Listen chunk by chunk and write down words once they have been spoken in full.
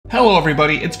Hello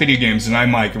everybody, it's Video Games and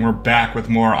I'm Mike and we're back with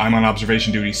more I'm on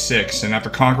Observation Duty 6, and after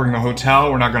conquering the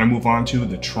hotel, we're now going to move on to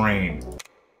the train.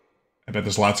 I bet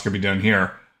there's lots going to be done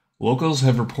here. Locals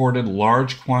have reported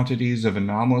large quantities of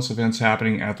anomalous events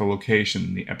happening at the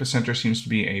location. The epicenter seems to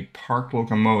be a parked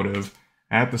locomotive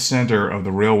at the center of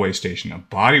the railway station. A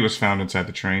body was found inside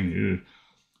the train. Ugh.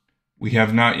 We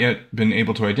have not yet been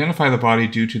able to identify the body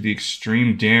due to the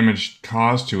extreme damage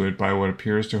caused to it by what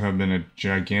appears to have been a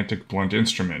gigantic blunt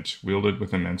instrument, wielded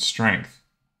with immense strength.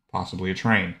 Possibly a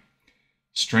train.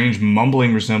 Strange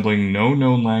mumbling resembling no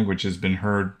known language has been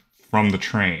heard from the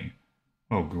train.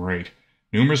 Oh, great.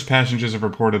 Numerous passengers have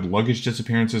reported luggage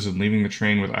disappearances and leaving the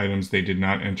train with items they did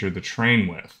not enter the train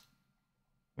with.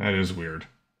 That is weird.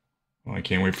 Well, I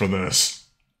can't wait for this.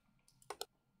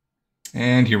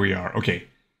 And here we are. Okay.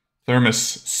 Thermos,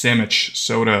 sandwich,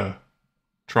 soda,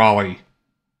 trolley,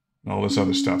 and all this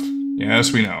other stuff.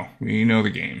 Yes, we know. We know the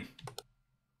game.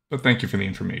 But thank you for the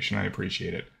information. I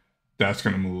appreciate it. That's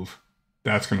going to move.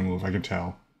 That's going to move, I can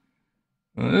tell.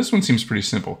 This one seems pretty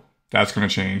simple. That's going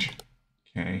to change.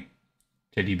 Okay.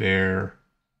 Teddy bear,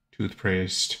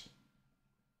 toothpaste,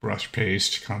 brush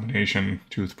paste, combination,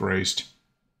 toothpaste.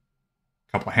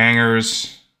 Couple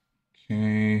hangers.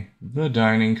 Okay. The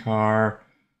dining car.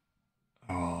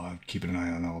 Oh, I'm keeping an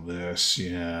eye on all this.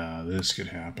 Yeah, this could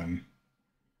happen.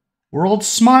 World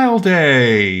Smile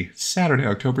Day! Saturday,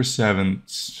 October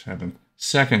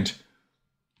 2nd.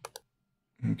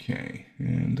 Okay,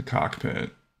 and the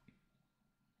cockpit.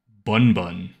 Bun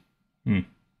Bun. We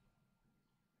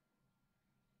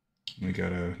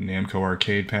got a Namco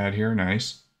arcade pad here,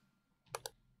 nice.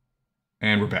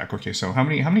 And we're back. Okay, so how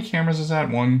many cameras is that?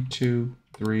 1, 2,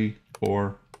 3,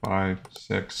 4, 5,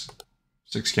 6...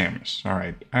 6 cameras.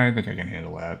 Alright, I think I can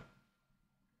handle that.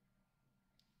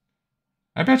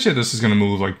 I bet you this is going to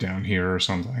move like down here or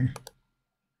something.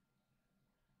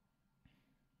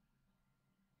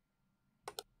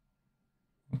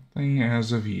 Nothing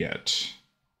as of yet.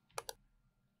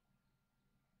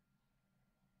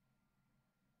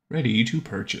 Ready to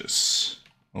purchase.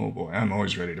 Oh boy, I'm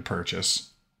always ready to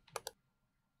purchase.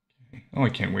 Okay. Oh, I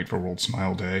can't wait for World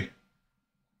Smile Day.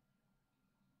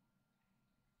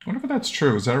 I wonder if that's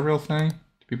true. Is that a real thing?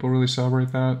 Do people really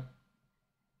celebrate that?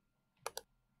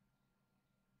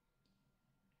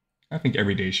 I think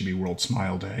every day should be World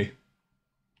Smile Day.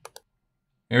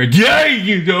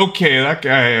 Yay! Okay, that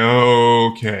guy.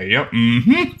 Okay, yep.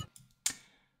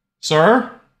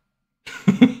 Sir?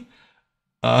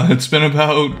 It's been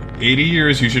about 80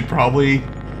 years. You should probably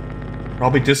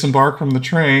disembark from the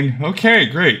train. Okay,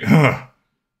 great.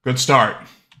 Good start.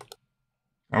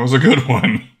 That was a good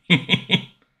one.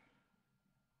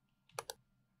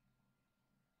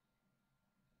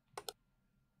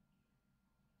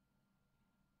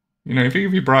 You know, if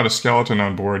you brought a skeleton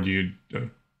on board, a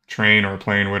train or a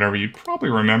plane or whatever, you'd probably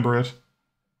remember it.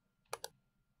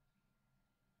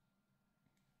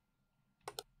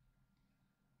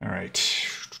 All right.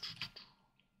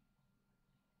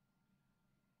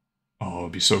 Oh,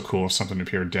 it'd be so cool if something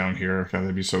appeared down here. God,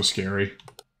 that'd be so scary.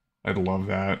 I'd love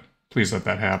that. Please let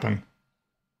that happen.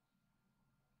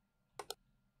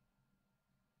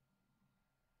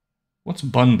 What's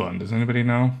Bun Bun? Does anybody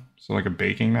know? Is it like a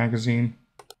baking magazine?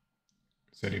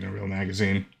 Is that even a real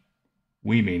magazine?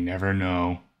 We may never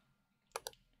know.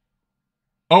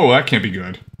 Oh, that can't be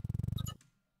good.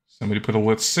 Somebody put a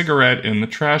lit cigarette in the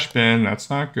trash bin.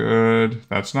 That's not good.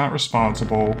 That's not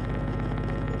responsible.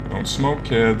 Don't smoke,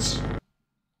 kids.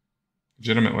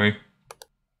 Legitimately.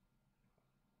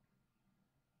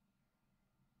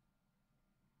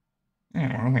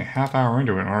 Man, we're only a half hour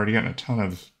into it and already getting a ton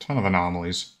of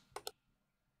anomalies.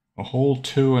 A whole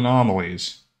 2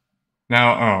 anomalies.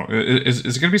 Now, oh, is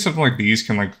it going to be something like these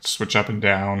can, like, switch up and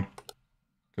down?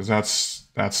 Because that's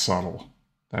subtle.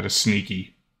 That is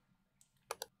sneaky.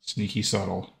 Sneaky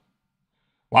subtle.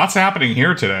 Lots happening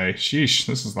here today. Sheesh,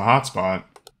 this is the hotspot.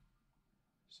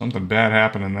 Something bad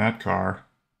happened in that car.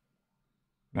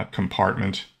 That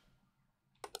compartment.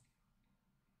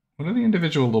 What are the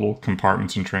individual little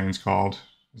compartments in trains called?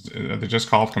 Are they just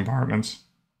called compartments?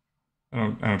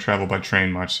 I don't travel by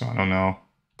train much, so I don't know.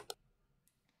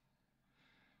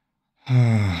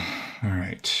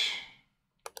 Alright.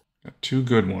 Got 2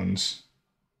 good ones.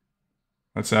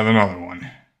 Let's have another one.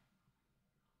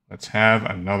 Let's have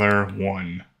another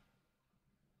one.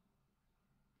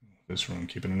 This room.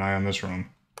 Keeping an eye on this room.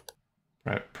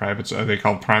 Privates. Are they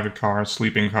called private cars?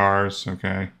 Sleeping cars?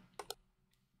 Okay.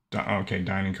 Okay,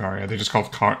 dining car. Yeah, they just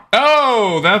called car.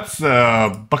 Oh! That's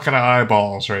a bucket of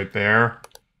eyeballs right there.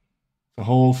 The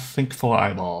whole thinkful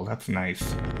eyeball. That's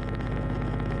nice.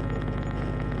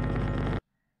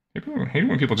 hate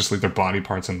when people just leave their body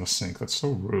parts in the sink. That's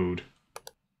so rude.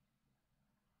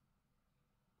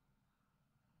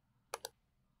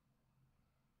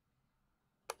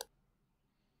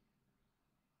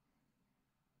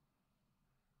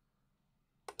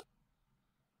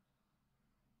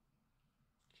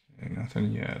 Okay,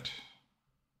 nothing yet.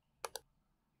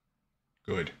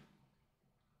 Good.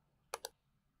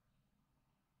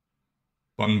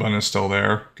 Bun is still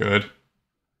there. Good.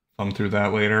 Thumb through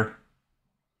that later.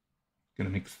 Gonna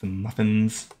make some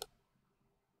muffins.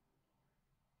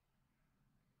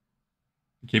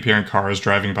 I keep hearing cars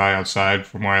driving by outside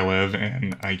from where I live,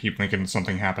 and I keep thinking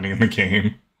something happening in the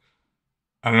game.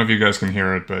 I don't know if you guys can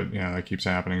hear it, but yeah, that keeps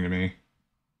happening to me.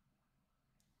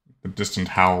 The distant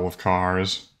howl of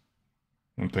cars.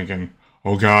 I'm thinking,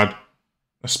 oh god,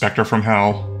 a specter from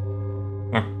hell.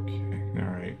 Okay,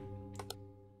 alright.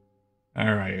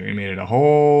 Alright, we made it a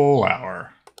whole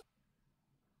hour.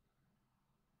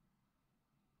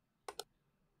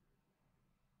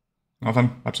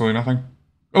 Nothing? Absolutely nothing?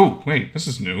 Oh, wait, this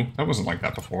is new. That wasn't like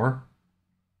that before.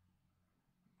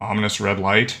 Ominous red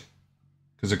light.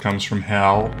 Because it comes from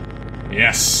hell.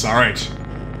 Yes, alright.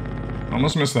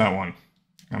 Almost missed that one.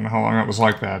 I don't know how long that was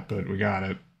like that, but we got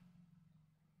it.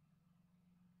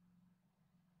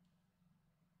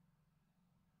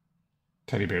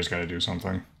 Teddy bear's gotta do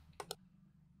something.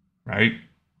 Right?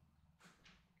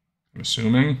 I'm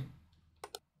assuming.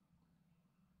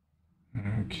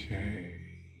 Okay.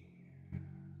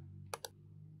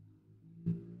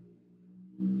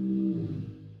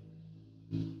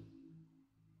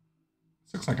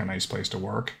 This looks like a nice place to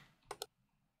work.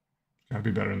 Gotta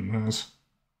be better than this.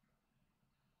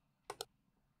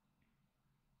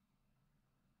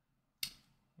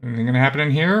 Anything gonna happen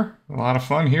in here? A lot of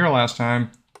fun here last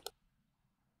time.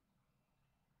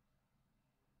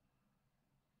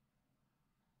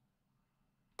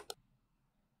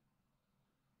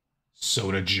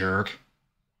 Soda jerk.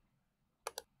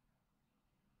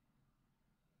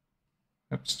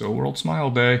 Yep, still World Smile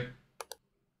Day.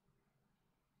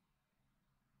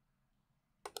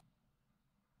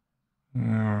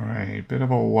 Alright, bit of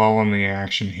a lull in the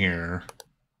action here.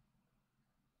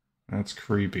 That's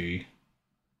creepy.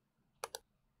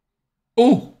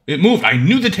 Oh, it moved! I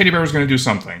knew the teddy bear was going to do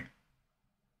something.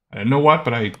 I didn't know what,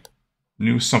 but I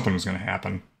knew something was going to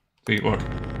happen. See, look.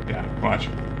 Yeah, watch.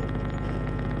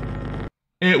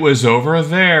 It was over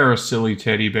there, silly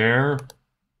teddy bear.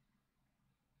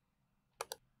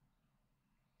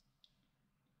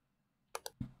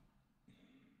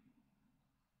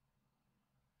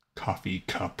 Coffee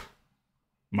cup.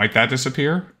 Might that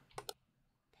disappear?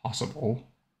 Possible.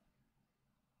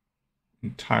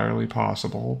 Entirely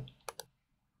possible.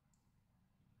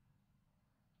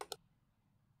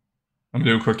 I'm gonna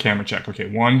do a quick camera check. Okay,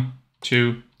 1,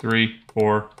 2, 3,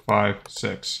 4, 5,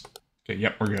 6. Okay,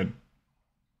 yep, we're good.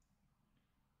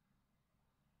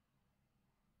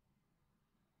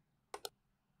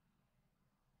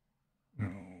 Oh,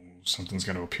 something's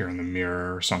gonna appear in the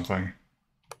mirror or something.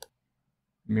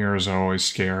 Mirrors are always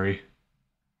scary.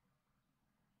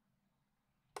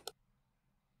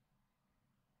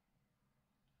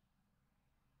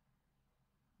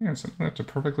 Yeah, that's a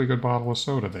perfectly good bottle of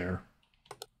soda there.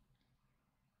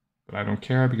 But I don't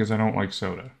care because I don't like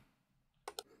soda.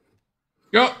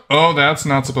 Oh, that's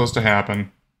not supposed to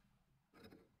happen.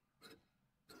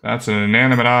 That's an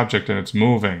inanimate object and it's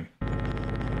moving.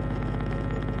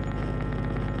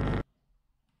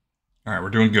 Alright, we're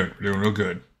doing good. We're doing real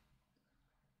good.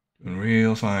 Doing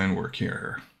real fine work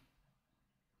here.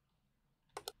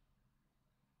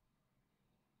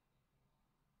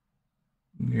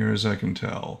 Near as I can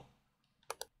tell.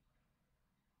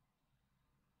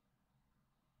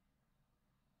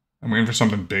 I'm waiting for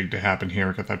something big to happen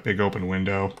here. Got that big open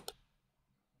window.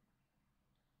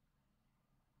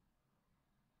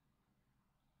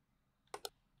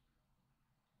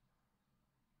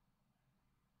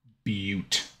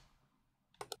 Beaut.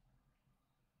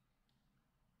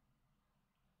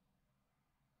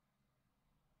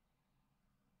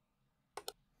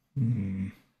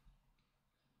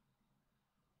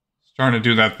 Starting to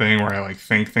do that thing where I like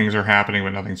think things are happening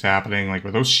but nothing's happening. Like,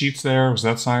 were those sheets there? Was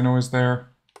that sign always there?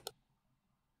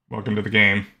 Welcome to the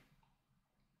game.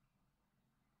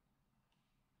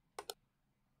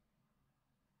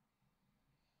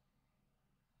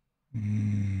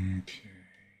 Okay.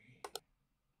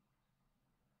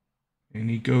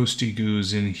 Any ghosty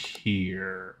goos in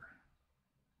here?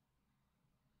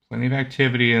 Plenty of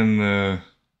activity in the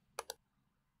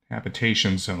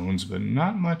habitation zones, but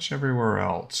not much everywhere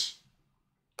else.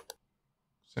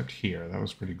 Except here. That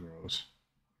was pretty gross.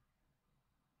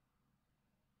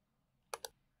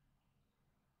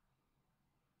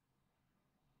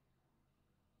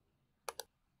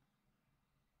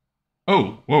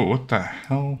 Oh, whoa, what the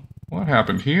hell? What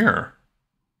happened here?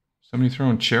 Somebody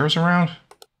throwing chairs around?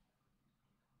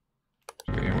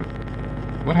 Okay,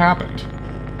 what happened?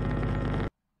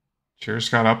 Chairs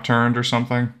got upturned or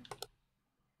something?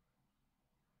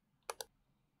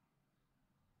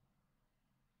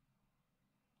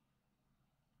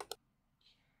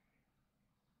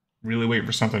 Really wait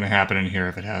for something to happen in here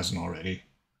if it hasn't already.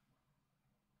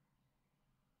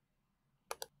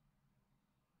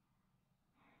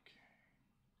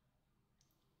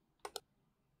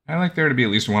 I like there to be at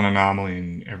least one anomaly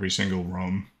in every single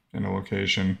room in a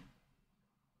location.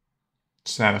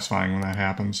 It's satisfying when that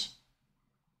happens.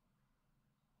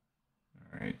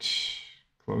 Alright.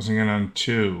 Closing in on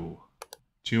 2.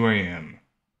 2 a.m.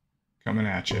 Coming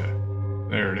at you.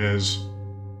 There it is.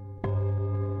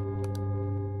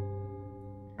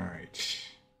 Alright.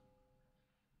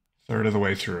 Third of the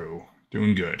way through.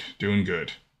 Doing good. Doing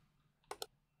good.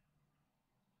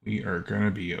 We are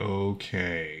gonna be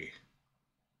okay.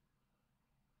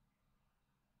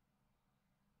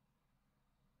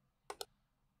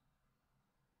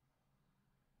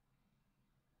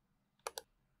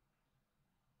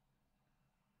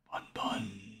 Bun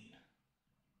bun.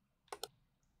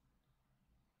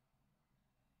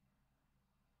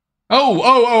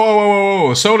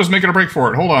 Oh! Soda's making a break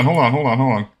for it. Hold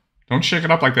on. Don't shake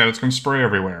it up like that. It's gonna spray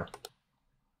everywhere.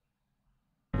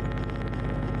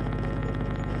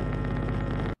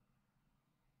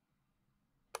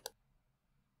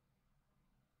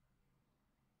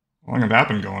 How long had that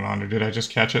been going on, or did I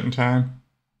just catch it in time?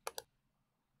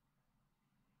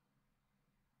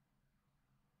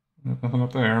 Nothing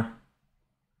up there.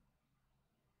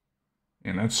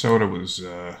 And that soda was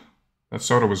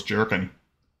jerking.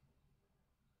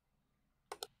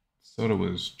 Soda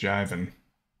was jiving.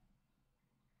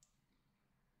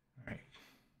 Alright.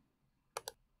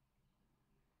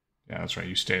 Yeah, that's right,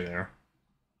 you stay there.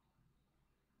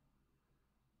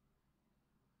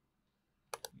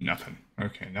 Nothing.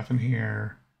 Okay, nothing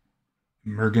here.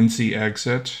 Emergency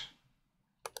exit.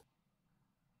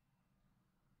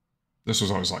 This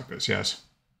was always like this, yes.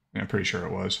 Yeah, I'm pretty sure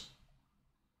it was.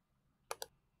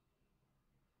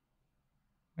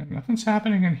 And nothing's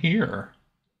happening in here.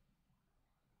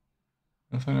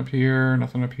 Nothing up here,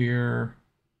 nothing up here.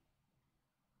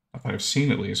 Not that I've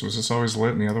seen, at least. Was this always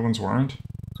lit and the other ones weren't?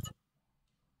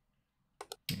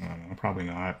 I don't know, probably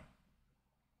not.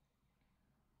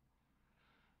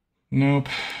 Nope.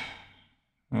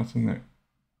 Nothing there.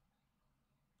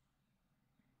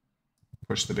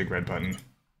 Push the big red button.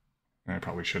 I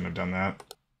probably shouldn't have done that.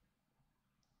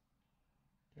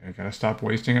 Okay, I gotta stop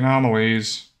wasting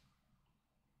anomalies.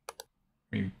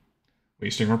 I mean,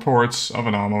 wasting reports of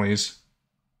anomalies.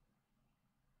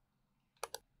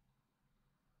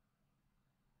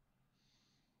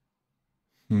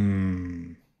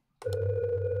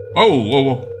 Oh,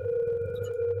 whoa.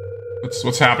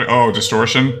 What's happening? Oh,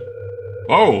 distortion.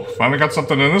 Oh, finally got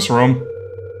something in this room.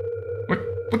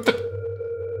 What the?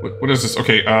 What is this?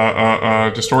 Okay,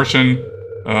 distortion,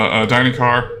 dining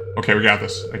car. Okay, we got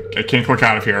this. I can't click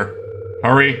out of here.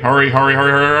 Hurry.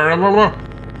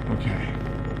 Okay.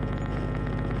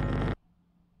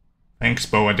 Thanks,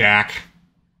 Boadak.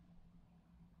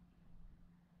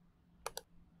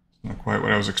 Not quite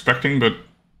what I was expecting, but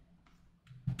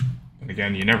then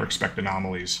again, you never expect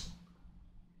anomalies.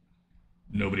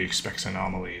 Nobody expects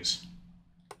anomalies.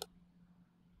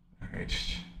 Alright.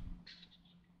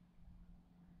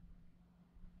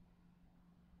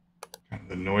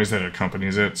 The noise that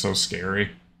accompanies it, so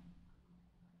scary.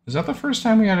 Is that the first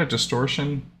time we had a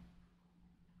distortion?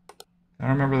 I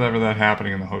don't remember ever that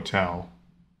happening in the hotel.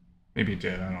 Maybe it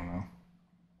did, I don't know.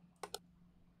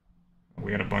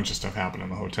 We had a bunch of stuff happen in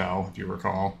the hotel, if you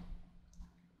recall.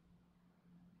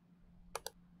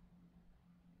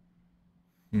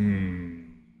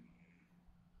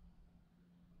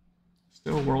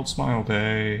 Still World Smile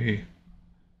Day.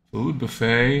 Food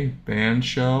buffet, band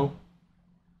show.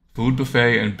 Food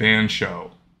buffet and band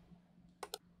show.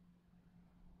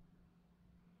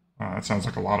 That sounds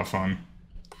like a lot of fun.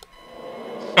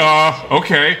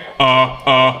 Okay.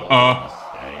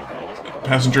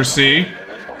 Passenger C.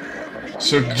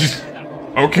 So, just...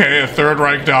 Okay, a Third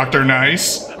Reich doctor,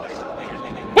 nice.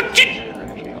 What?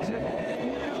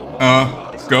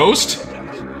 Ghost?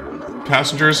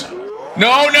 Passengers?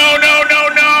 No!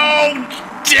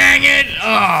 Dang it!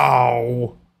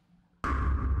 Oh!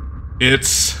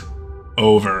 It's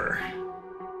over.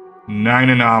 9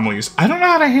 anomalies. I don't know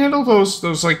how to handle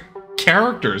those like,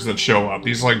 characters that show up.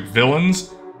 These, like,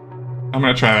 villains. I'm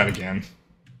gonna try that again.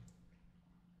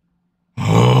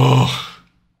 Oh,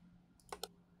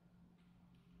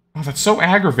 that's so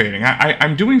aggravating.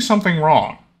 I'm doing something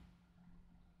wrong.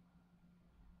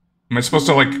 Am I supposed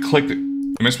to, like, click...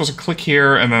 Am I supposed to click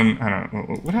here and then... I don't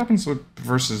know. What happens with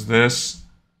versus this?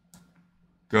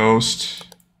 Ghost.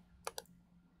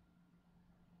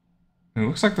 It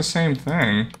looks like the same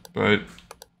thing, but...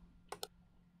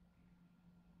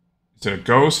 Is it a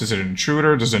ghost? Is it an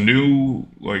intruder? Does a new,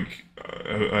 like,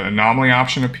 anomaly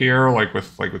option appear, like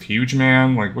with Huge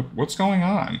Man? Like, what's going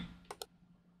on?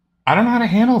 I don't know how to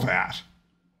handle that.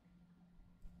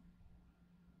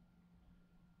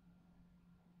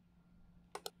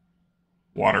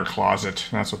 Water closet.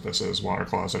 That's what this is. Water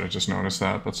closet. I just noticed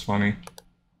that. That's funny.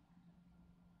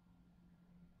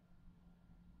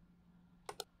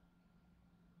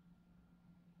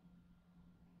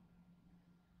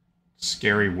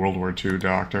 Scary World War II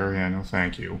doctor. Yeah, no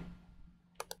thank you.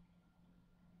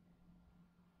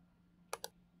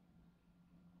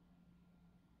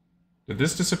 Did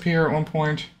this disappear at one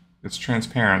point? It's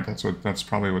transparent. That's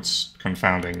probably what's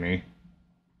confounding me.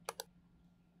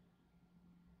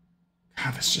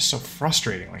 God, that's just so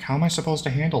frustrating. Like, how am I supposed to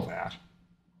handle that?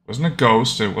 It wasn't a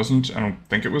ghost. It wasn't... I don't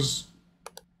think it was...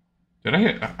 Did I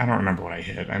hit... I don't remember what I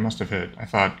hit. I must have hit... I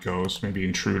thought ghost. Maybe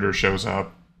intruder shows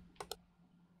up.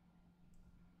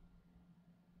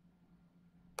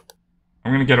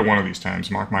 I'm gonna get it one of these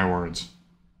times. Mark my words.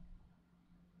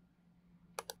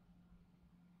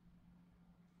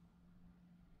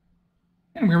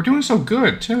 And we were doing so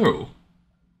good, too.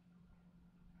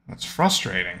 That's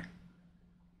frustrating.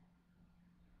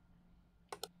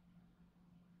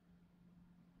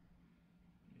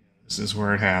 This is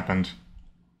where it happened.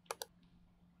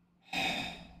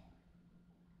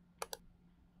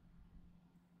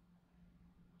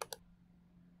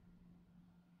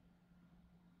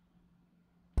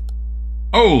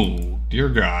 Oh, dear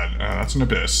God. That's an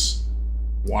abyss.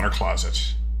 Water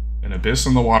closet. An abyss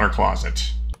in the water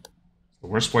closet. The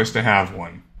worst place to have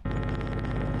one.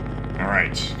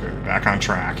 Alright, good. Back on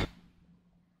track.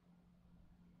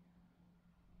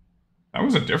 That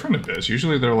was a different abyss.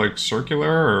 Usually they're like circular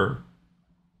or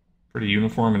pretty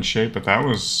uniform in shape, but that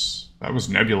was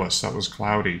nebulous. That was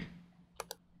cloudy.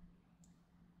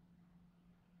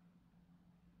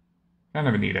 Kind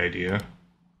of a neat idea.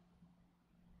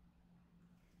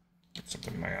 Get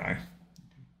something in my eye.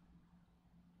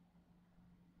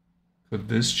 Could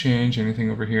this change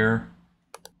anything over here?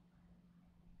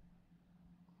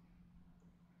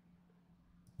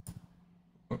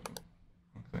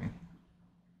 Okay.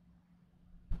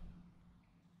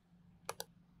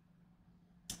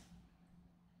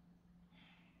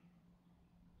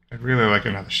 I'd really like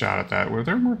another shot at that. Were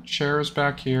there more chairs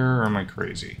back here, or am I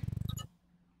crazy?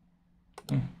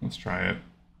 Let's try it.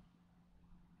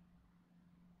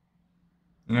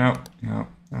 No. That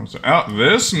was, oh,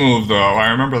 this move, though. I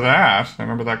remember that. I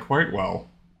remember that quite well.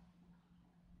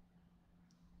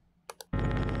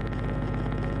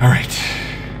 Alright.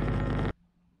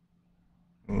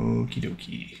 Okie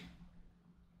dokie.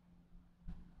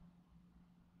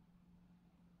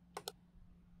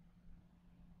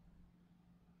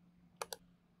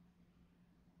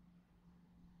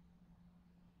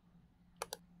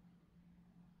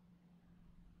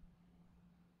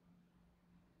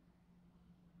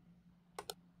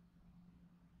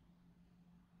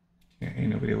 Okay,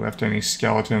 nobody left any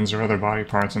skeletons or other body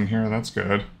parts in here. That's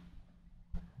good.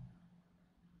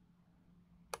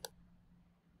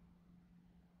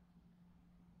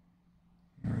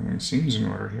 Everything seems in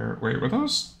order here. Wait, were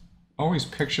those always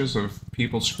pictures of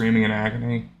people screaming in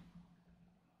agony?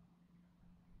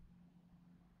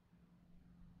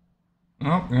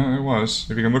 Oh, yeah, it was.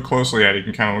 If you can look closely at it,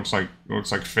 it kind of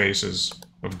looks like faces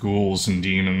of ghouls and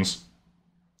demons.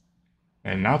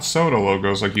 And not soda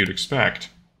logos like you'd expect.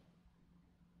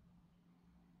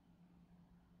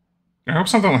 I hope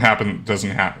something doesn't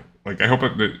happen. Like, I hope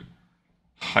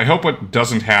what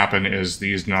doesn't happen is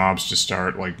these knobs just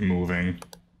start, like, moving.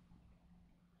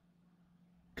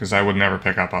 Because I would never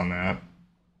pick up on that.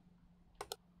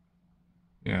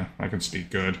 Yeah, I can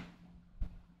speak good.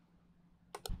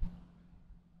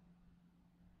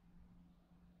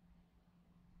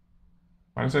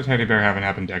 Why does that teddy bear have an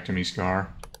appendectomy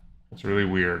scar? That's really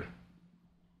weird.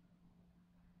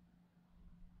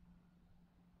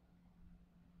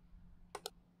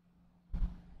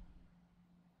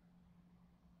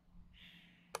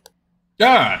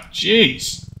 Ah,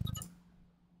 jeez.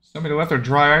 Somebody left their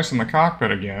dry ice in the cockpit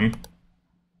again.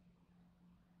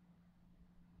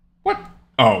 What?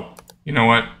 Oh, you know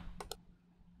what?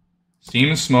 Steam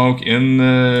and smoke in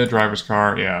the driver's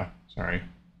car. Yeah, sorry.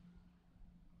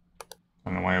 I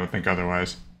don't know why I would think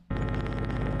otherwise.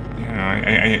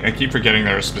 Yeah, I keep forgetting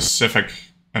there are specific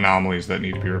anomalies that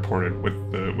need to be reported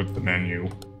with the menu.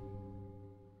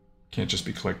 Can't just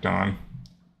be clicked on.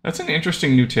 That's an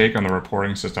interesting new take on the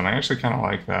reporting system. I actually kind of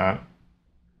like that.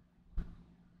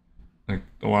 Like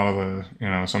a lot of the, you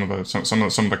know, some of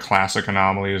the classic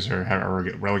anomalies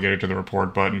are relegated to the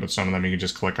report button, but some of them you can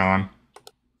just click on.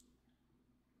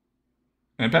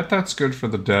 And I bet that's good for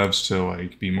the devs to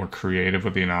like be more creative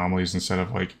with the anomalies instead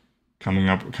of like coming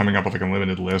up with like a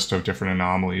limited list of different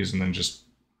anomalies and then just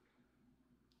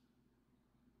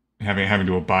having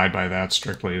to abide by that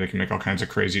strictly. They can make all kinds of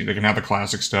crazy. They can have the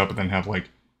classic stuff, but then have like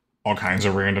all kinds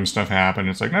of random stuff happen.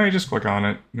 It's like, no, you just click on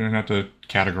it. You don't have to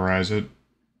categorize it.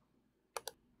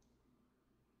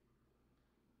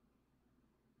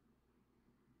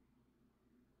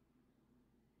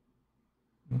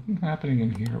 Nothing happening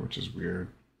in here, which is weird.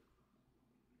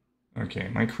 Okay,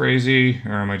 am I crazy,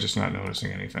 or am I just not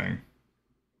noticing anything?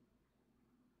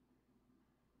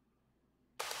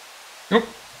 Nope.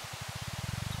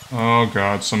 Oh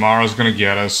god, Samara's gonna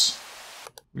get us.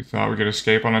 We thought we could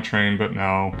escape on a train, but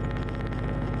no.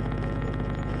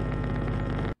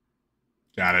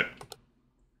 Got it.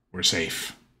 We're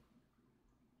safe.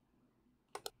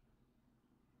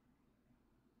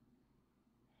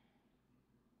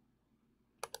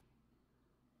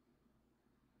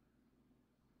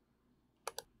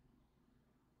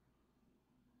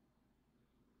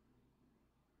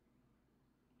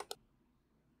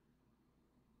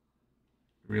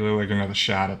 Really like another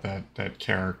shot at that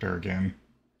character again.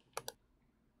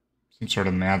 Some sort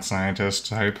of mad scientist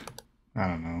type. I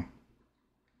don't know.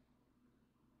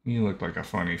 He looked like a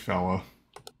funny fella.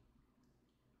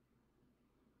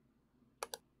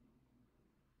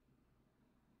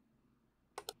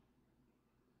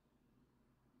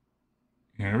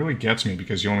 Yeah, it really gets me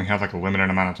because you only have like a limited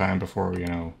amount of time before, you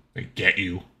know, they get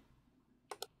you.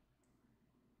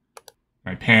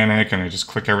 I panic and I just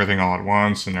click everything all at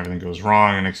once and everything goes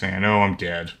wrong and next thing I know, I'm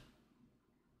dead.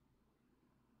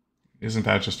 Isn't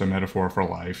that just a metaphor for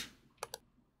life?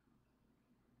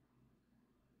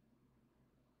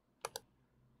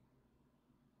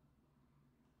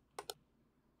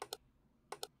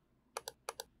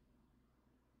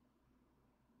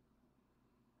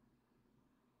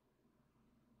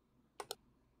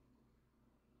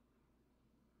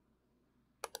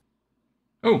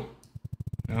 Oh!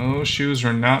 No, shoes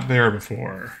are not there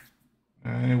before.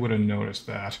 I would have noticed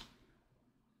that.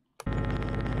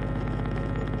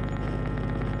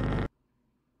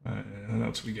 What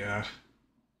else we got?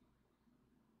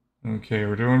 Okay,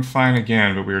 we're doing fine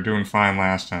again, but we were doing fine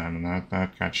last time, and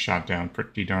that got shot down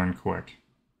pretty darn quick.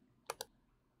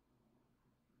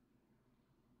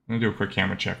 I'm gonna do a quick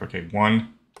camera check. Okay,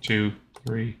 1, 2,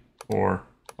 3, 4,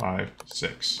 5,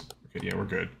 6. Okay, yeah, we're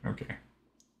good. Okay.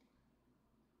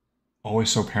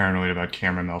 Always so paranoid about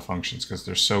camera malfunctions because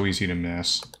they're so easy to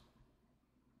miss.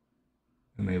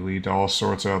 And they lead to all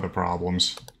sorts of other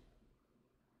problems.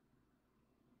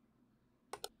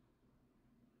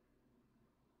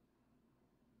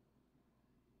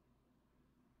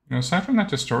 You know, aside from that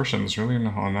distortion, there's really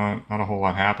not a whole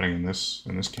lot happening in this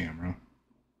camera.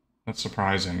 That's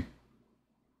surprising.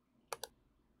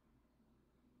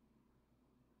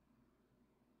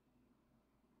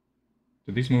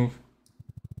 Did these move?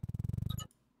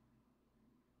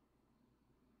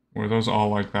 Were those all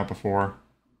like that before?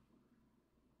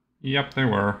 Yep, they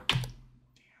were. Damn.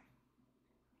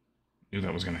 Knew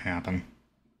that was going to happen.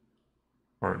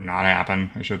 Or not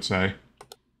happen, I should say.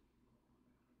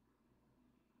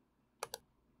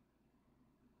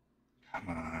 Come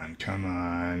on, come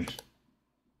on.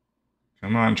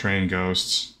 Come on, train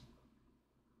ghosts.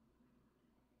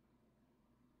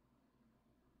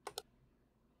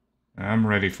 I'm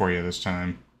ready for you this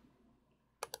time.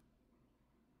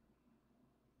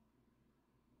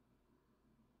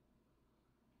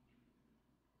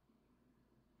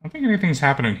 I don't think anything's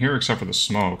happening here except for the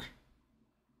smoke.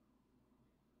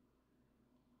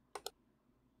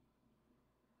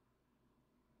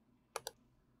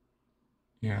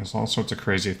 Yeah, there's all sorts of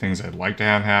crazy things I'd like to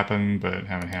have happen, but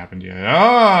haven't happened yet.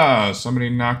 Ah! Somebody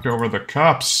knocked over the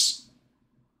cups!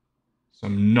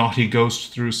 Some naughty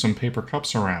ghost threw some paper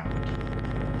cups around.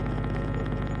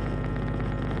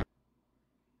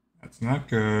 That's not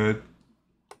good.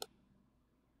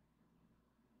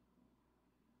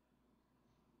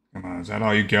 Come on, is that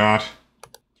all you got?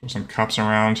 Throw some cups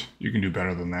around? You can do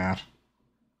better than that.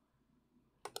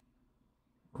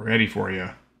 Ready for you.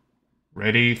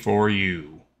 Ready for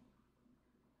you.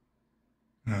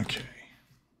 Okay.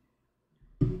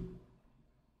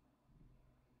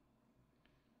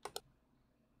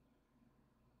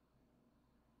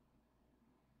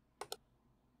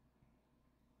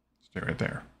 Stay right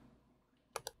there.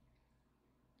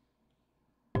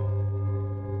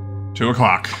 2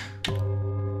 o'clock.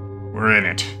 We're in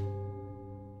it.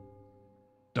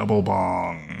 Double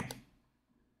bong.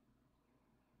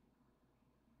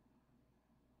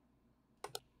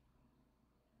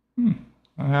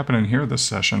 What happened in here this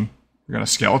session? We got a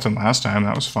skeleton last time.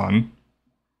 That was fun.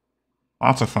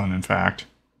 Lots of fun, in fact.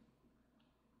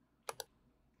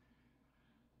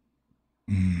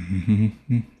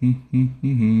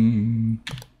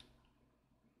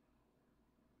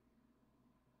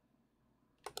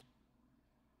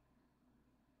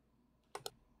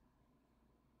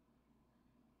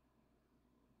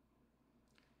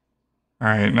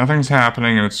 Alright, nothing's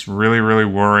happening, and it's really, really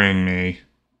worrying me.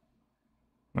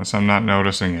 Unless I'm not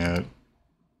noticing it.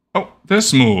 Oh,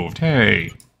 this moved.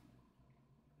 Hey.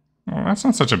 Well, that's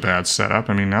not such a bad setup.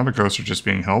 I mean, now the ghosts are just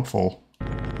being helpful.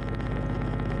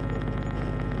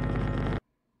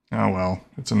 Oh well,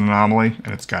 it's an anomaly,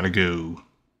 and it's gotta go.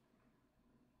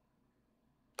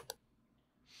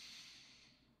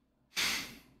 I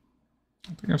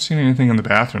don't think I've seen anything in the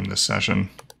bathroom this session.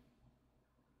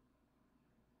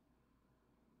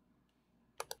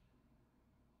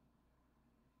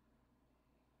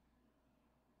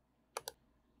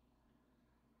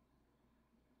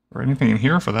 Or anything in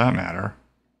here for that matter.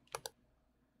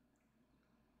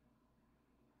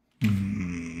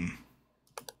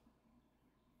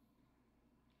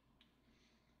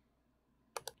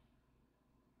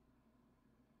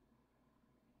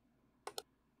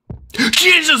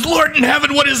 Jesus, Lord in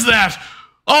heaven, what is that?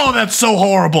 Oh, that's so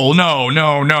horrible. No,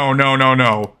 no, no, no, no,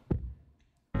 no.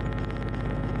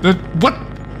 What?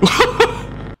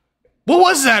 What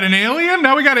was that, an alien?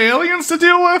 Now we got aliens to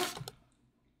deal with?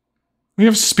 We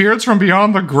have spirits from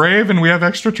beyond the grave and we have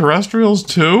extraterrestrials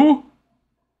too?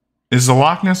 Is the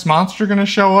Loch Ness Monster gonna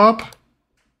show up?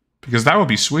 Because that would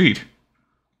be sweet.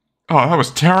 Oh, that was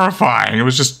terrifying. It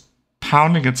was just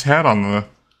pounding its head on the...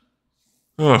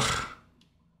 Ugh.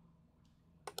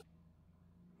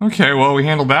 Okay, well, we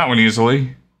handled that one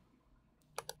easily.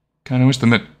 Kinda wish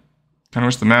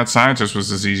the mad scientist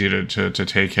was as easy to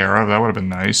take care of. That would have been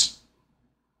nice.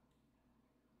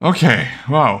 Okay,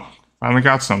 wow. Finally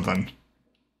got something.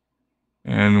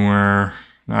 And we're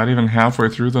not even halfway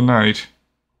through the night.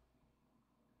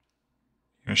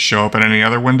 Gonna show up at any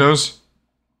other windows?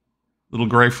 Little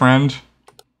gray friend?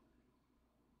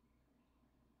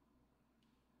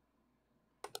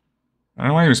 I don't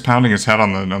know why he was pounding his head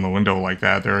on the window like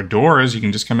that. There are doors, you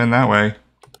can just come in that way.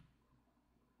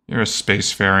 You're a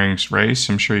spacefaring race,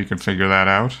 I'm sure you can figure that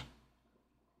out.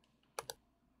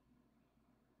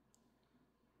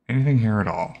 Anything here at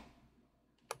all?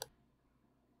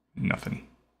 Nothing.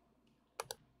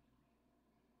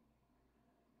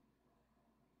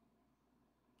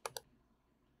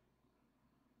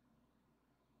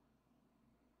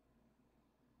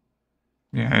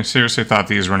 Yeah, I seriously thought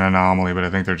these were an anomaly, but I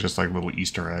think they're just like little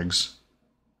Easter eggs.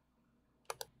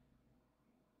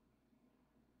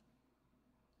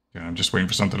 Yeah, I'm just waiting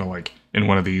for something to like in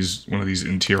one of these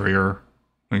interior.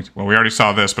 Well, we already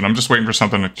saw this, but I'm just waiting for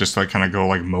something to just like kind of go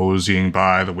like moseying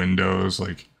by the windows.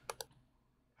 Like,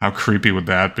 how creepy would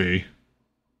that be?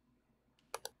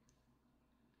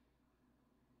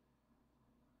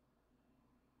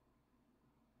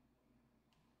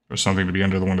 Or something to be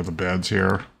under one of the beds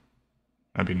here.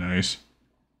 That'd be nice.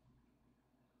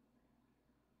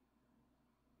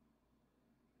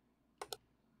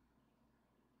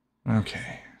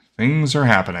 Okay. Things are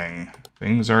happening.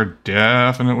 Things are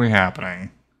definitely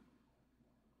happening.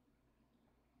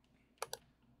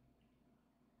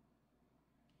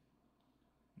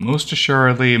 Most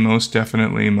assuredly, most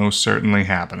definitely, most certainly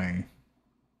happening.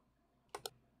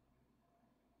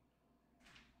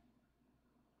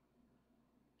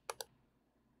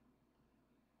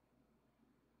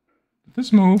 Did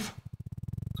this move?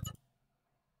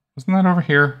 Wasn't that over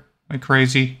here? Like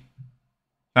crazy?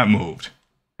 That moved.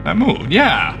 That moved.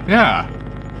 Yeah, yeah.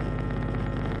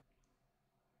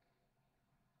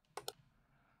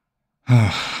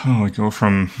 Oh, we go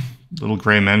from little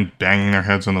gray men banging their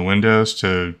heads on the windows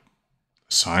to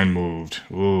a sign moved.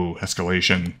 Ooh,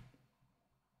 escalation.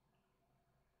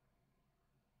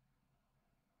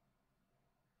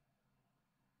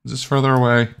 Is this further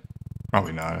away?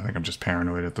 Probably not. I think I'm just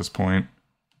paranoid at this point.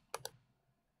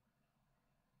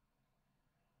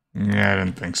 Yeah, I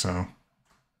didn't think so.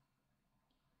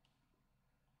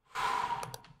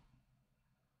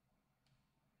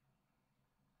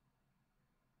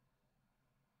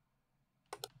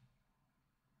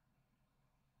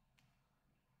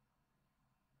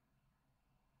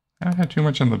 I haven't had too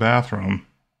much in the bathroom.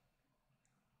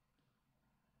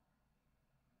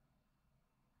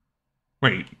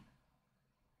 Wait.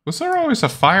 Was there always a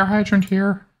fire hydrant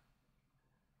here?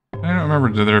 I don't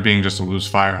remember there being just a loose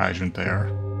fire hydrant there.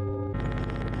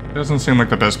 Doesn't seem like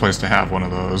the best place to have one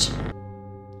of those.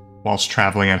 Whilst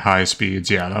traveling at high speeds.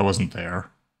 Yeah, that wasn't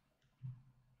there.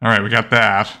 Alright, we got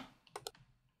that.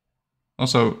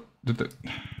 Also,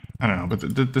 I don't know,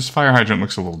 but this fire hydrant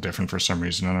looks a little different for some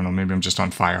reason. I don't know, maybe I'm just on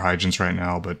fire hydrants right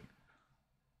now, but...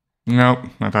 Nope,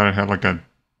 I thought it had like a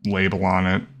label on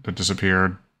it that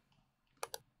disappeared.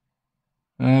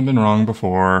 I've been wrong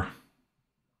before.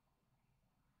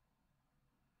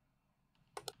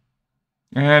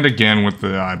 And again with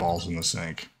the eyeballs in the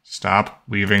sink. Stop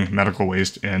leaving medical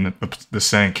waste in the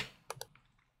sink.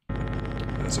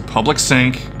 It's a public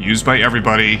sink, used by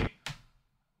everybody.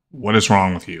 What is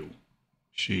wrong with you?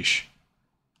 Sheesh.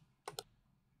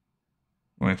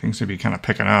 Well, things seem to be kind of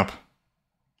picking up.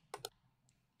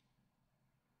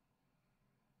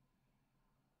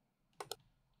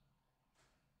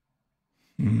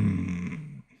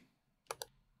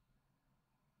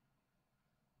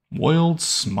 World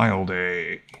Smile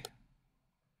Day.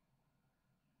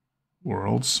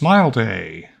 World Smile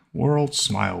Day. World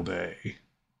Smile Day.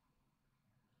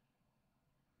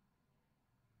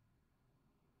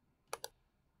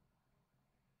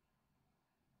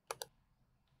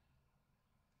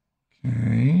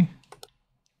 Okay.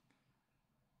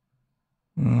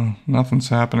 Nothing's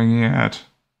happening yet.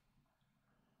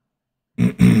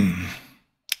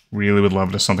 Really would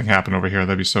love to something happen over here.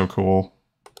 That'd be so cool.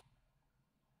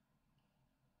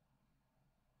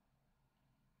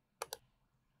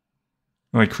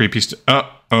 Like creepy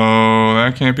uh-oh,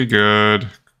 that can't be good.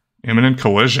 Imminent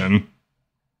collision.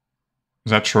 Is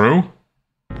that true?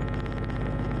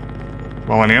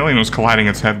 Well, an alien was colliding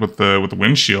its head with the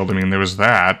windshield. I mean, there was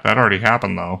that. That already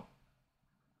happened, though.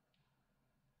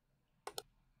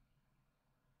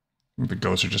 The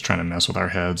ghosts are just trying to mess with our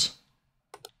heads.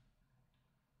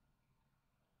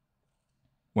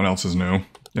 What else is new?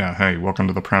 Yeah, hey, welcome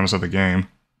to the premise of the game.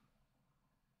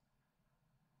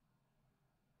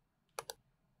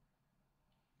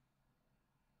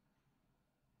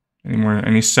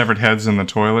 Any severed heads in the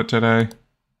toilet today?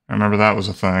 I remember that was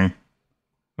a thing.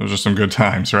 Those are some good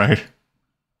times, right?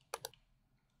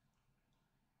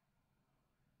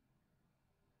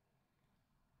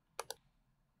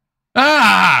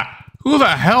 Ah! Who the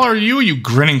hell are you, you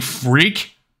grinning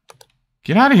freak?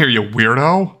 Get out of here, you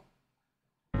weirdo.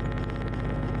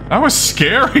 That was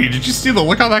scary. Did you see the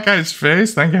look on that guy's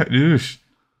face? Thank God. Oof.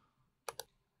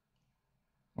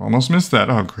 Almost missed that.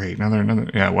 Oh, great. Another.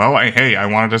 Yeah, well, hey, I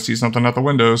wanted to see something at the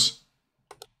windows.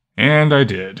 And I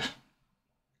did.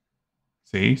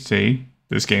 See?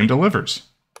 This game delivers.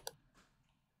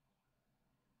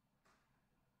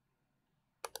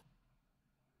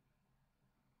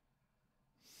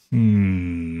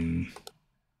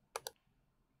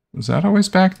 Was that always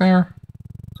back there?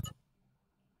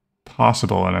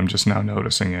 Possible, and I'm just now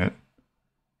noticing it.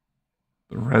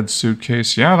 The red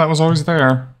suitcase. Yeah, that was always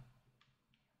there.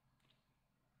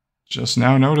 Just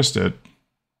now noticed it.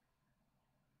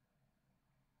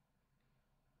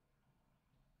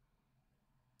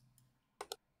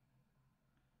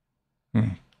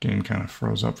 Game kind of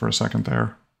froze up for a second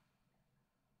there.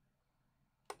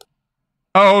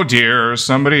 Oh dear,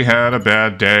 somebody had a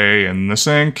bad day in the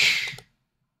sink.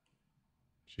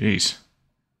 Jeez.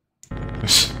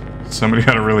 Somebody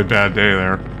had a really bad day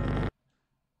there.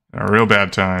 A real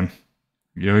bad time.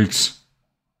 Yikes.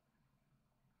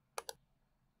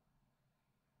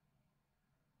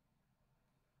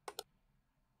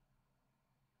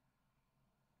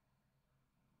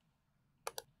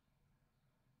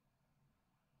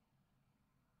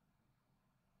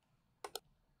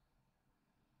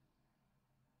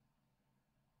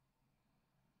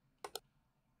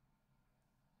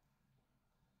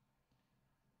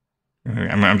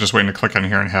 I'm just waiting to click on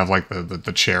here and have, like,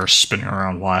 the chair spinning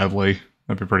around wildly.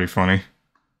 That'd be pretty funny. I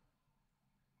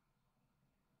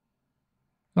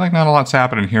feel like not a lot's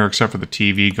happening here except for the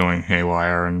TV going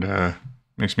haywire, and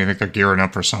makes me think they're gearing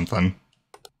up for something.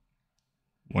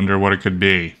 Wonder what it could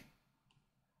be.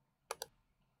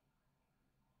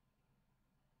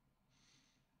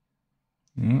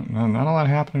 Not a lot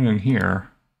happening in here.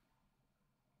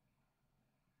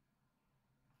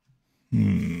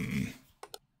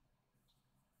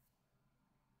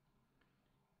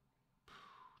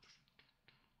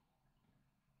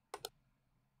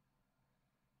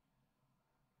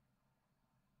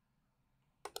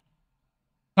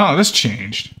 Oh, this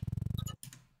changed.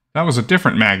 That was a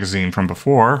different magazine from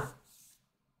before.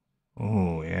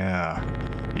 Oh, yeah.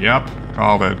 Yep,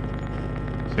 called it.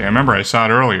 See, I remember I saw it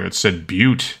earlier. It said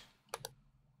Butte.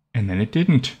 And then it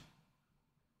didn't.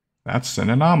 That's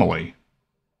an anomaly.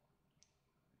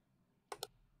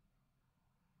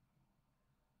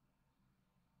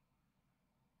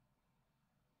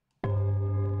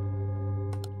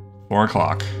 4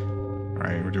 o'clock.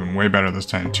 Alright, we're doing way better this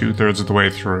time. 2/3 of the way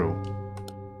through.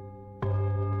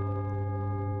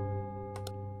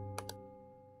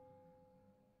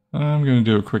 I'm gonna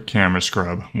do a quick camera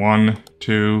scrub. 1,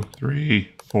 2,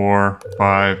 3, 4,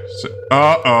 5, 6.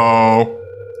 Uh-oh!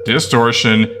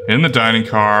 Distortion in the dining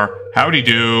car. Howdy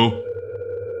do.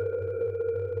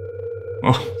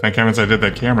 Oh, thank heavens I did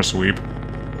that camera sweep.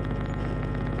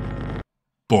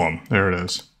 Boom, there it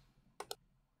is.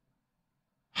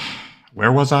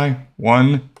 Where was I?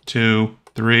 1, 2,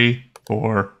 3,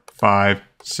 4, 5,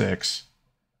 6.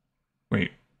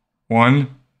 Wait.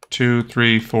 1, 2,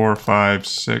 3, 4, 5,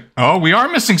 6. Oh, we are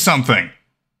missing something!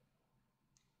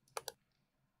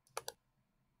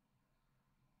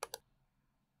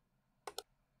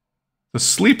 The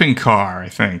sleeping car, I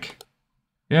think.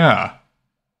 Yeah.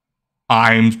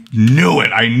 I knew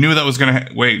it! I knew that was gonna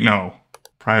wait, no.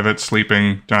 Private,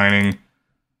 sleeping, dining.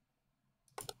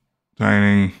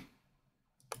 Dining.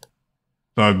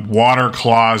 The water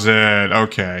closet.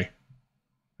 Okay.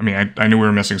 I mean, I knew we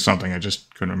were missing something. I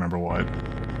just couldn't remember what.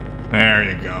 There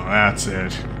you go. That's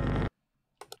it.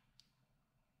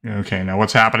 Okay, now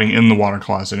what's happening in the water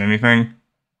closet? Anything?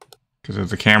 Because if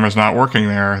the camera's not working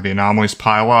there, the anomalies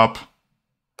pile up.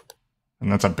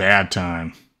 And that's a bad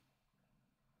time.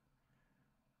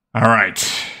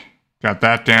 Alright. Got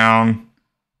that down.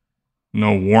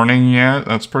 No warning yet.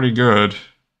 That's pretty good.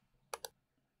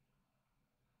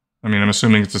 I mean, I'm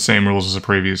assuming it's the same rules as the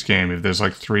previous game. If there's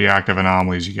like 3 active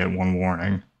anomalies, you get 1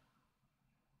 warning.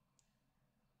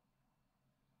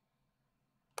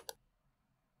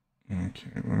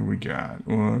 Okay, what do we got?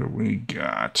 What do we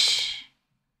got?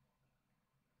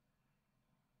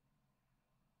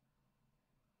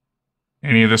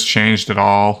 Any of this changed at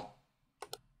all?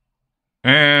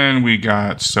 And we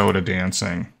got soda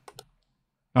dancing.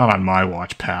 Not on my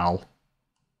watch, pal.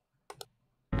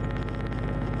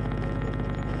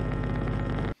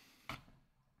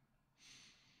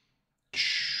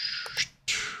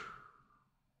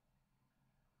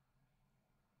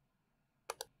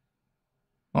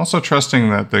 Also trusting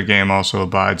that the game also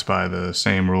abides by the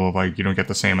same rule of, like, you don't get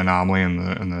the same anomaly in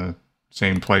the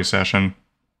same play session.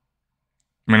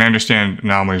 I mean, I understand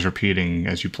anomalies repeating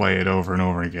as you play it over and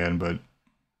over again, but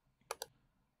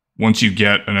once you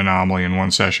get an anomaly in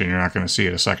one session, you're not going to see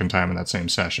it a second time in that same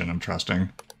session, I'm trusting.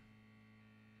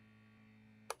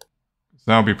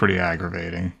 That would be pretty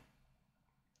aggravating.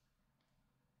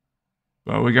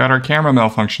 But we got our camera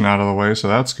malfunction out of the way, so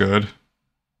that's good.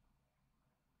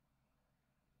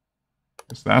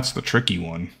 Because that's the tricky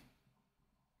one.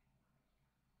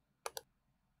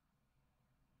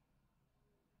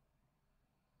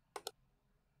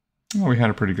 Well, we had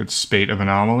a pretty good spate of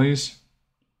anomalies.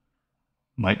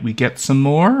 Might we get some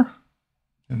more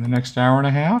in the next hour and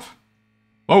a half?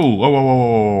 Whoa, whoa, whoa, whoa,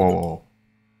 whoa, whoa, whoa.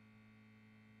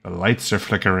 The lights are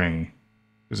flickering.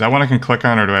 Is that one I can click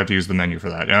on, or do I have to use the menu for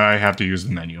that? Yeah, I have to use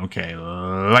the menu. Okay,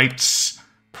 lights.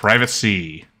 Private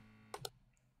C.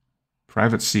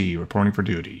 Private C, reporting for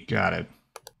duty. Got it.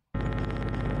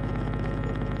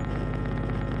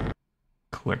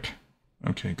 Click.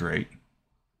 Okay, great.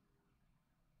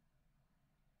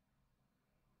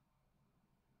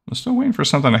 I'm still waiting for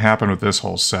something to happen with this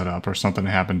whole setup, or something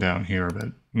to happen down here,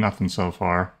 but nothing so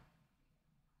far.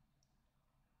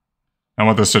 I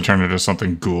want this to turn into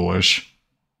something ghoulish.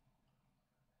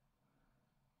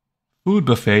 Food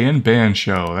buffet and band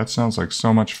show. That sounds like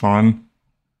so much fun.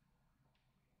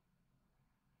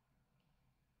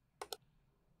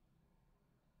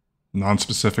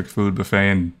 Non-specific food buffet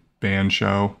and band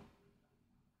show.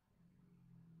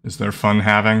 Is there fun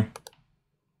having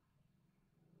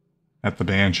at the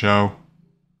band show?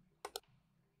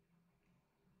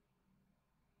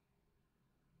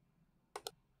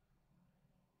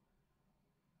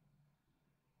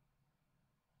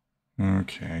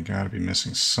 Okay, I gotta be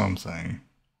missing something.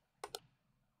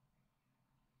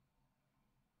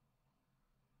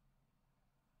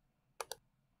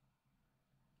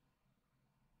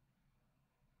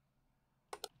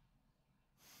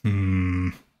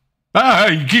 Ah,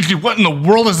 what in the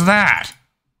world is that?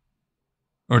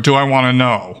 Or do I want to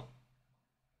know?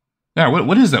 Yeah,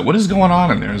 what is that? What is going on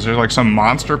in there? Is there like some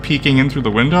monster peeking in through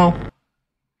the window?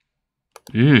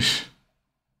 Eesh.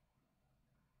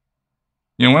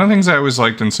 You know, one of the things I always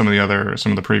liked in some of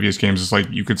the previous games is like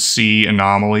you could see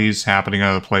anomalies happening in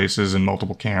other places in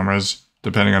multiple cameras,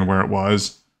 depending on where it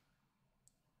was.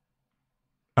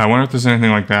 I wonder if there's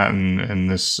anything like that in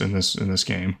this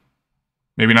game.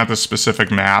 Maybe not this specific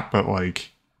map, but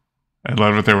like I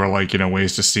love if there were like, you know,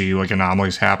 ways to see like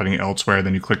anomalies happening elsewhere.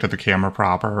 Then you clicked at the camera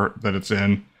proper that it's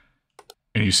in,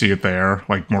 and you see it there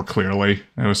like more clearly.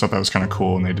 I always thought that was kind of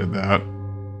cool when they did that.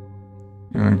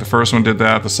 I think the first one did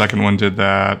that, the second one did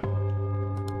that.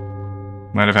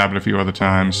 Might have happened a few other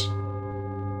times.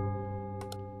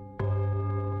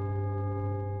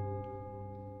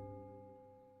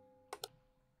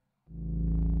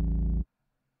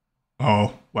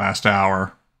 Oh, last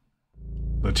hour.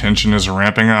 The tension is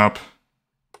ramping up.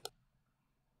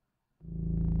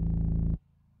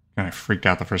 I freaked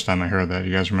out the first time I heard that,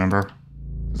 you guys remember?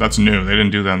 'Cause that's new, they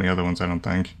didn't do that in the other ones, I don't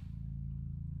think.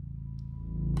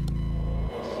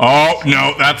 Oh,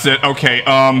 no, that's it, okay,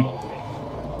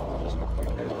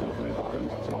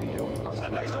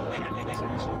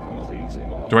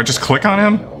 do I just click on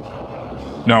him?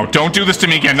 No, don't do this to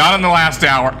me again, not in the last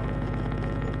hour.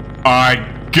 I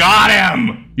got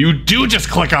him! You do just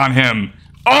click on him!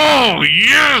 Oh,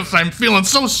 yes! I'm feeling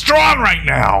so strong right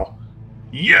now!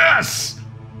 Yes!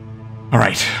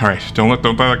 Alright, alright. Don't let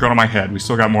that go to my head. We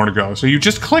still got more to go. So you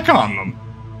just click on them.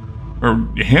 Or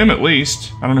him, at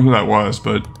least. I don't know who that was,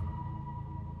 but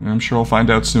I'm sure I'll find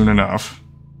out soon enough.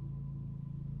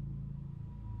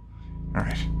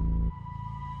 Alright.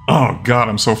 Oh god,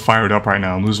 I'm so fired up right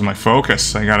now. I'm losing my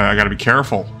focus. I gotta be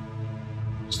careful.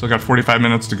 Still got 45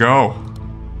 minutes to go.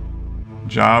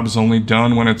 Job's only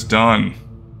done when it's done.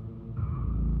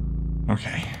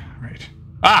 Okay, right.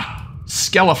 Ah!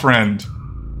 Skelefriend!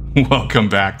 Welcome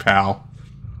back, pal.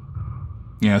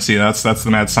 Yeah, see, that's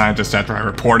the mad scientist after I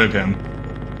reported him.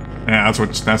 Yeah,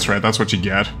 that's right, that's what you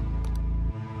get.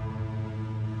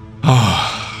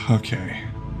 Oh, okay.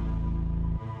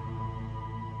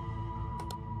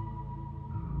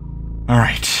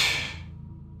 Alright.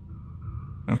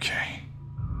 Okay.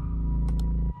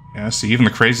 Yeah, see, even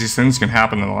the craziest things can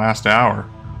happen in the last hour.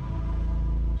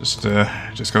 Just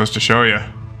goes to show you.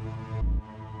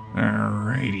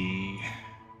 Alrighty.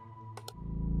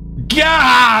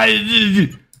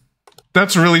 God!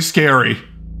 That's really scary.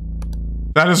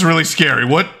 That is really scary.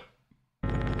 What?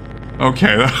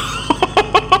 Okay.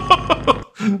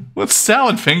 What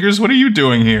salad fingers? What are you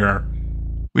doing here?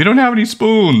 We don't have any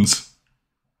spoons.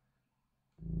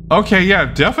 Okay, yeah,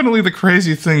 definitely the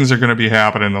crazy things are gonna be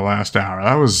happening in the last hour.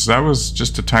 That was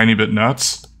just a tiny bit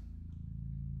nuts.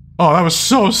 Oh, that was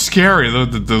so scary,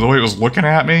 the way it was looking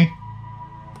at me.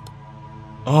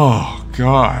 Oh,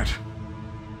 God.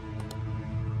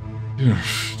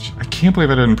 I can't believe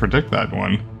I didn't predict that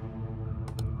one.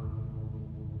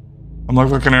 I'm like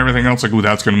looking at everything else like, ooh,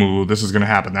 that's gonna move, this is gonna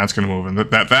happen, that's gonna move, and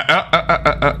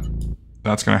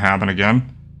that's gonna happen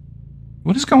again.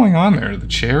 What is going on there? The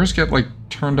chairs get, like,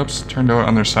 turned out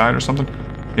on their side or something?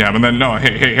 Yeah, but then, no,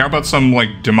 hey, how about some,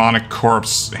 like, demonic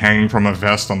corpse hanging from a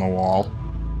vest on the wall?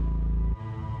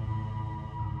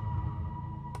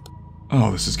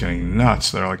 Oh, this is getting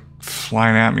nuts. They're, like,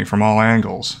 flying at me from all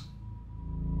angles.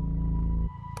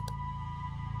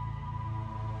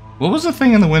 What was the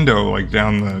thing in the window, like,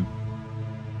 down the,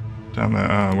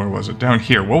 where was it? Down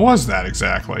here. What was that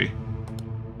exactly?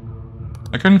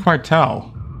 I couldn't quite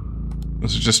tell.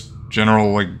 This is just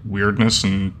general, like, weirdness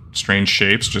and strange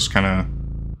shapes just kind of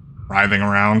writhing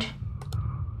around.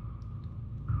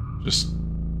 Just,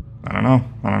 I don't know.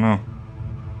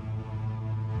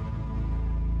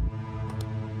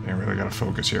 I really gotta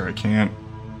focus here. I can't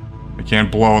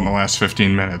blow in the last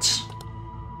 15 minutes.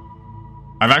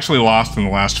 I've actually lost in the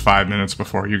last 5 minutes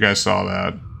before. You guys saw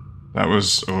that. That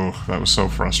was so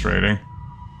frustrating.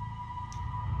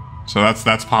 So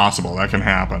that's possible. That can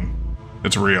happen.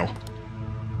 It's real.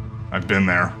 I've been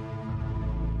there.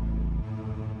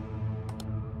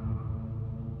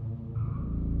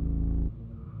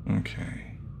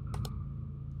 Okay.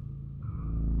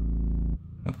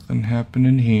 Nothing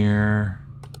happening here.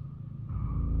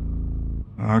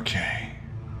 Okay.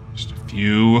 Just a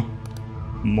few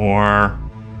more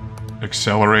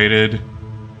accelerated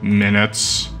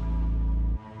minutes.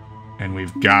 And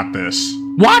we've got this.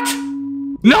 What?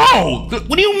 No! What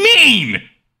do you mean?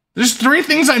 There's 3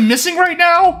 things I'm missing right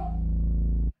now?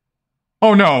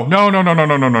 Oh no, no,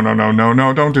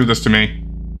 don't do this to me.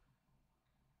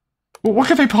 Well, what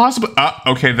could they possibly...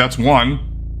 okay, that's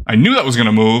one. I knew that was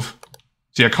gonna move.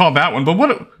 See, I called that one, but what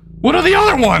are the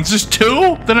other ones? There's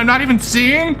 2 that I'm not even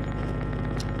seeing?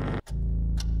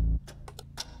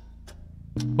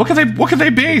 What could they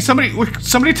be?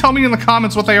 Somebody tell me in the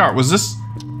comments what they are.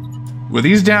 Were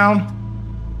these down?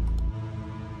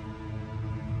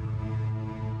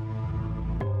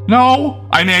 No,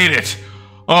 I made it.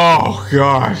 Oh,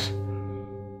 God.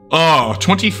 Oh,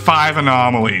 25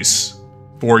 anomalies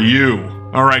for you.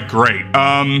 All right, great.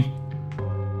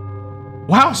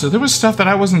 Wow, so there was stuff that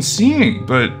I wasn't seeing,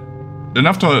 but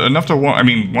enough to, I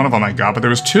mean, one of them I got, but there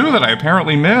was 2 that I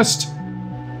apparently missed.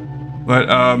 But,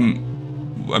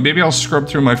 maybe I'll scrub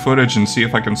through my footage and see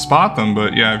if I can spot them.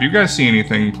 But yeah, if you guys see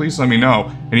anything, please let me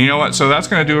know. And you know what? So that's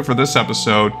going to do it for this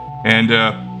episode. And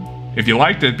if you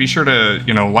liked it, be sure to,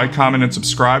 like, comment, and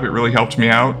subscribe. It really helped me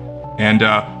out. And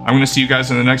I'm going to see you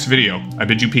guys in the next video. I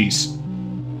bid you peace.